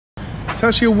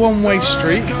It's actually a one-way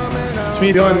street. It's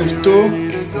me behind this door.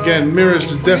 Again,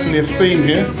 mirrors is definitely a theme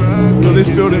here. Got this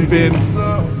building being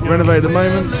renovated at the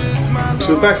moment.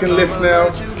 So we're back in the lift now.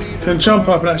 Can jump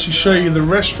up and actually show you the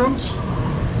restaurant.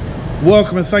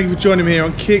 Welcome and thank you for joining me here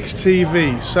on Kicks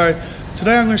TV. So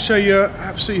today I'm going to show you an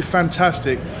absolutely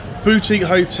fantastic boutique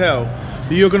hotel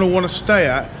that you're going to want to stay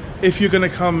at if you're going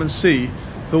to come and see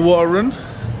the Wat Arun.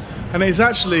 And it's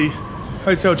actually a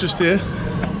hotel just here,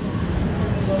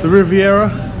 the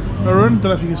Riva Arun. Don't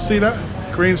know if you can see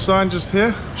that green sign just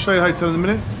here. I'll show you the hotel in a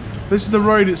minute. This is the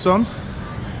road it's on.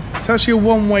 It's actually a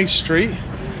one-way street.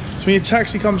 So when your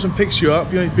taxi comes and picks you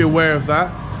up, you need to be aware of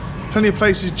that. Plenty of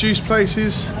places, juice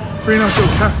places, very nice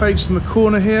little cafe just in the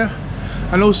corner here.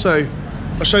 And also,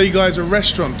 I'll show you guys a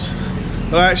restaurant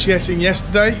that I actually ate in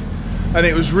yesterday, and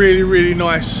it was really, really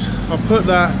nice. I'll put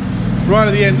that right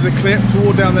at the end of the clip. We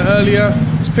walked down there earlier.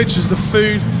 There's pictures of the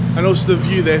food and also the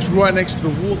view there. It's right next to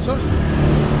the water.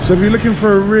 So if you're looking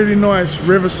for a really nice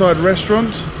riverside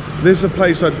restaurant, this is a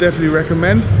place I'd definitely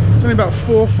recommend. It's only about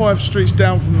 4 or 5 streets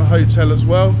down from the hotel as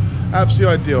well.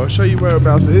 Absolutely ideal. I'll show you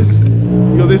whereabouts it is.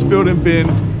 You've got this building being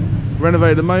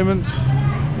renovated at the moment.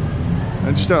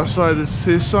 And just outside is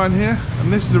this sign here.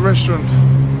 And this is the restaurant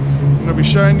I'm going to be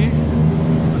showing you.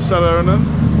 The Wat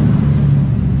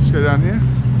Arun. Just go down here.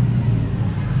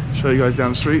 Show you guys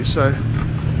down the street. So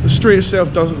the street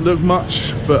itself doesn't look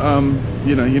much, but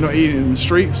you know, you're not eating in the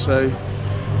street, so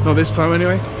not this time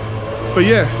anyway. But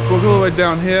yeah, walk all the way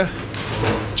down here,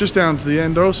 just down to the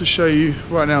end. I'll also show you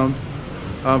right now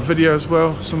on video as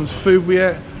well some of the food we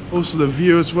ate, also the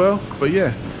view as well. But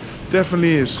yeah,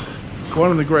 definitely is one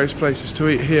of the greatest places to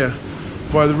eat here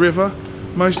by the river.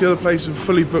 Most of the other places are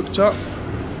fully booked up.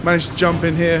 Managed to jump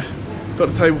in here,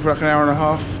 got the table for like an hour and a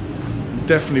half.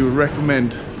 Definitely would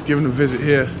recommend giving a visit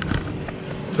here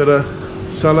to the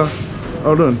Wat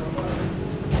Arun.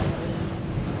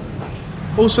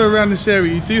 Also around this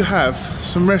area you do have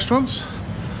some restaurants.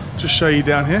 Just show you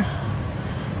down here.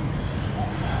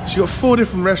 So you've got 4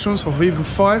 different restaurants, or even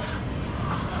 5,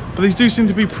 but these do seem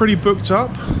to be pretty booked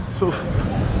up, sort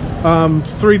of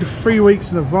 3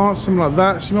 weeks in advance, something like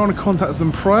that. So you might want to contact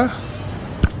them prior.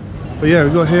 But yeah,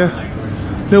 we've got here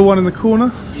little one in the corner.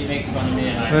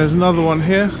 There's another one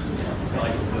here,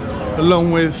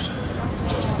 along with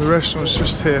the restaurant's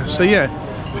just here. So yeah,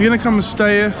 if you're gonna come and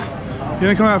stay here, you're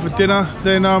gonna come out for dinner,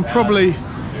 then probably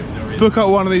book up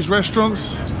one of these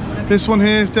restaurants. This one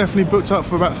here is definitely booked up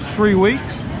for about 3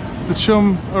 weeks, the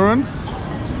Wat Arun.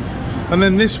 And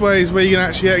then this way is where you can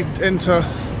actually enter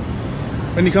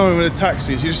when you come in with the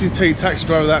taxis. You just need to tell your taxi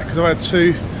driver that, because I've had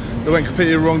 2 that went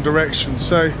completely the wrong direction.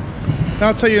 So now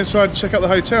I'll take you inside to check out the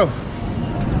hotel.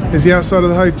 Here's the outside of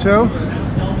the hotel.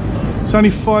 It's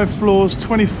only 5 floors,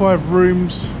 25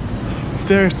 rooms,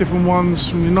 various different ones,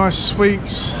 from your nice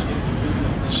suites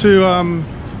to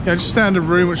yeah, just standard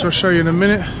room, which I'll show you in a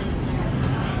minute.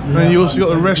 And then you also got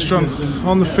the restaurant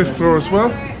on the 5th floor as well.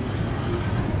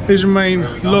 Here's your main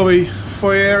lobby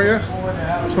foyer area.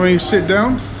 So when you sit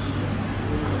down,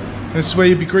 this is where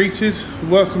you'll be greeted,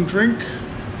 welcome drink,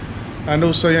 and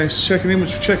also yeah, checking in,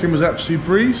 which check-in was absolute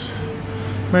breeze.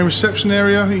 Main reception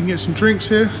area, you can get some drinks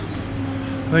here.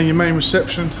 And then your main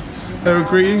reception, they will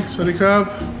greet you, so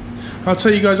I'll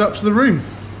take you guys up to the room.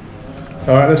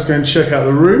 All right, let's go and check out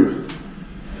the room.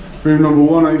 Room number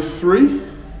 103.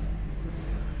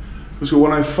 We've got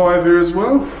 105 here as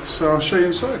well, so I'll show you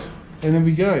inside. And there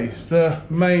we go, it's the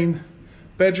main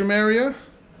bedroom area.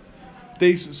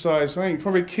 Decent size, I think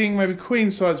probably king, maybe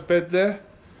queen size bed there.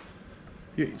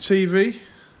 You get your TV.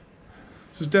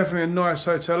 This is definitely a nice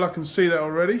hotel, I can see that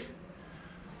already.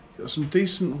 Got some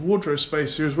decent wardrobe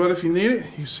space here as well if you need it.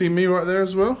 You see me right there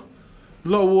as well. A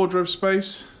lot of wardrobe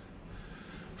space.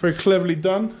 Very cleverly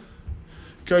done.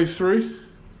 Go through.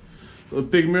 Got a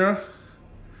big mirror.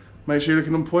 Make sure you're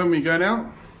looking on point when you're going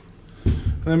out.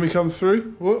 And then we come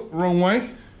through. Whoa, wrong way.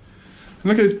 And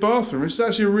look at this bathroom. It's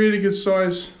actually a really good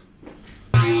size.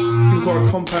 Quite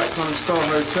a compact kind of style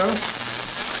hotel.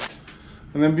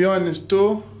 And then behind this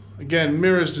door, again,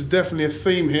 mirrors is definitely a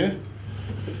theme here.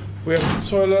 We have the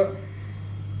toilet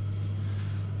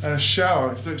and a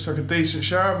shower. It looks like a decent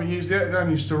shower. I haven't used it yet,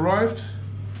 only just arrived.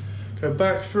 Go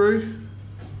back through.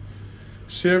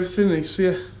 See everything, you see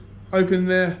it open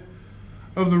there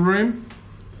of the room.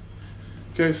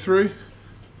 Go through.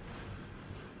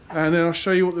 And then I'll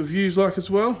show you what the view's like as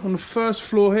well. On the 1st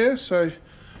floor here, so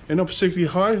they're not particularly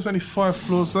high. There's only 5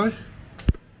 floors though.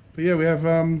 But yeah, we have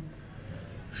a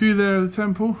few there of the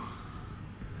temple.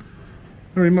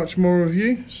 Very much more of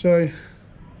you, so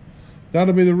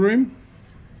that'll be the room.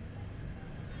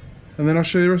 And then I'll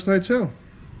show you the rest of the hotel.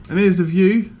 And here's the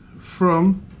view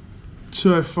from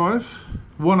 205,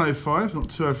 105, not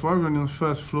 205, we're only on the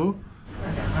first floor.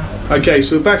 Okay,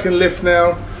 so we're back in the lift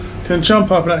now. Can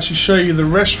jump up and actually show you the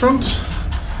restaurant.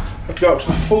 I'll go up to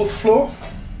the 4th floor.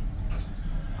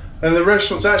 And the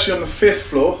restaurant's actually on the 5th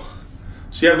floor.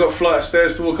 So you have got a flight of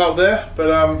stairs to walk up there, but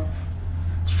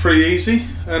it's pretty easy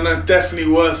and definitely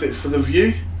worth it for the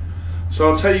view. So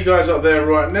I'll take you guys up there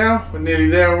right now. We're nearly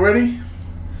there already.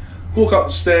 Walk up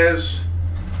the stairs,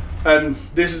 and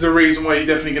this is the reason why you're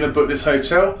definitely going to book this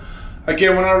hotel.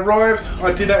 Again, when I arrived,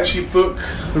 I did actually book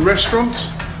the restaurant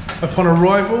upon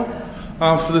arrival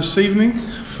for this evening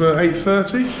for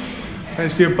 8:30, and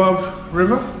it's the above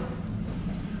Riva,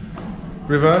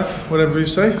 whatever you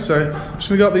say. So I'm just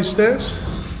going to go up these stairs.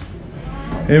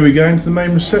 Here we go into the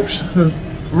main reception,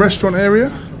 restaurant area.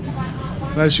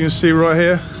 And as you can see right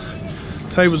here,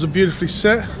 tables are beautifully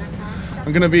set.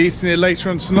 I'm going to be eating here later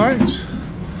on tonight.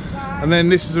 And then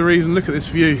this is the reason, look at this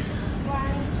view.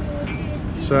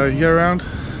 So you go around,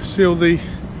 see all the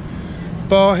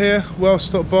bar here,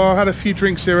 well-stocked bar. I had a few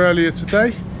drinks here earlier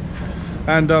today,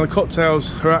 and the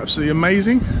cocktails are absolutely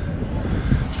amazing.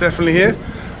 Definitely here.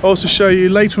 I'll also show you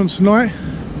later on tonight,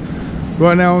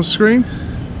 right now on screen,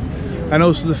 and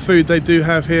also the food they do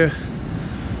have here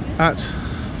at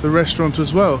the restaurant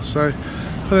as well. So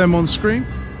put them on screen.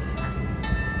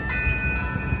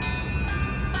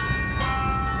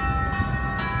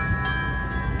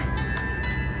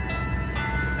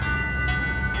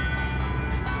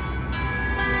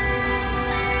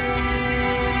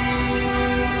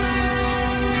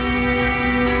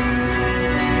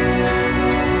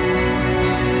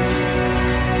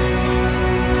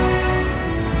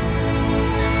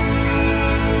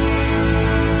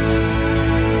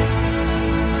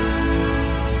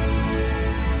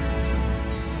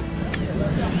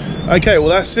 Okay, well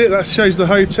that's it. That shows the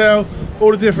hotel,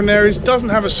 all the different areas. It doesn't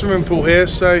have a swimming pool here,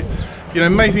 so you know,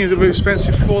 main thing is a bit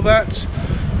expensive for that.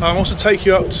 Also take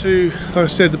you up to, like I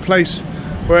said, the place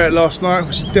where I ate last night,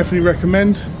 which I definitely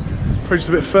recommend. Probably just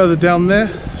a bit further down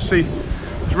there. See,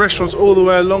 there's restaurants all the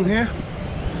way along here,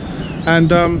 and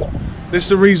this is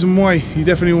the reason why you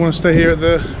definitely want to stay here at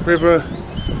the Riva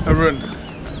Arun.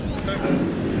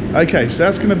 Okay, so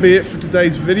that's going to be it for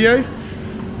today's video.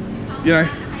 You know,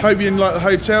 hope you like the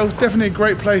hotel. Definitely a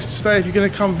great place to stay if you're going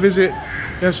to come visit,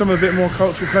 you know, some of the bit more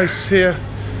cultural places here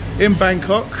in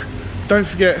Bangkok. Don't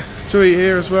forget to eat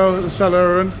here as well at the Wat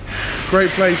Arun.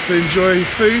 Great place to enjoy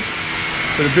food.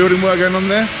 Bit of building work going on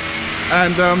there.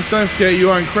 And don't forget, you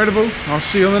are incredible. I'll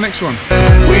see you on the next one.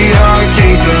 We are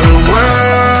kings of the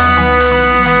world,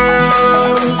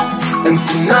 and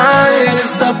tonight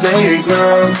is our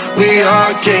playground. We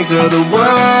are kings of the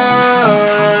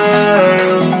world,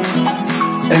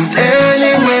 and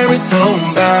anywhere it's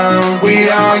homebound. We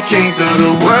are kings of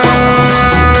the world,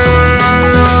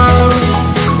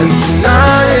 and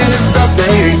tonight is our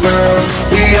playground.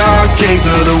 We are kings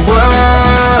of the world.